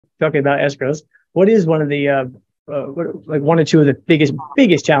talking about escrows, what is one of the like one or two of the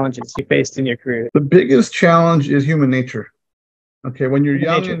biggest challenges you faced in your career? The biggest challenge is human nature. Okay, when you're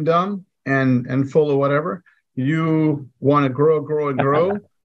Human young nature. and dumb and full of whatever, you want to grow.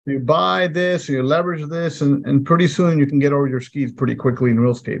 You buy this, you leverage this, and pretty soon you can get over your skis pretty quickly in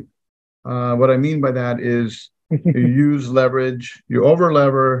real estate. What I mean by that is you use leverage, you over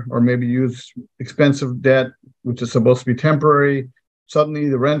lever, or maybe use expensive debt, which is supposed to be temporary. Suddenly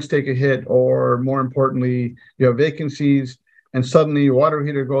the rents take a hit, or more importantly, you have vacancies, and suddenly your water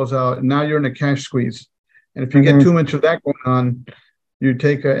heater goes out, and now you're in a cash squeeze. And if you get too much of that going on, you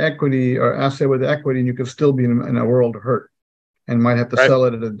take an equity or asset with equity, and you could still be in a world of hurt, and might have to sell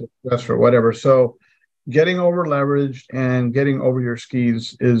it at a distress or whatever. So getting over leveraged and getting over your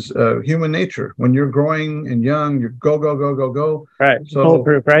skis is human nature. When you're growing and young, you go. Right. So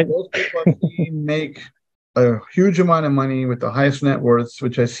Bulletproof, right? most people I've seen make a huge amount of money with the highest net worths,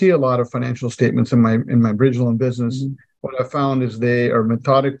 which I see a lot of financial statements in my bridge loan business. What I found is they are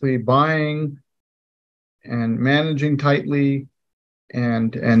methodically buying and managing tightly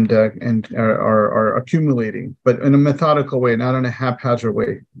and are accumulating, but in a methodical way, not in a haphazard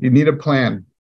way. You need a plan.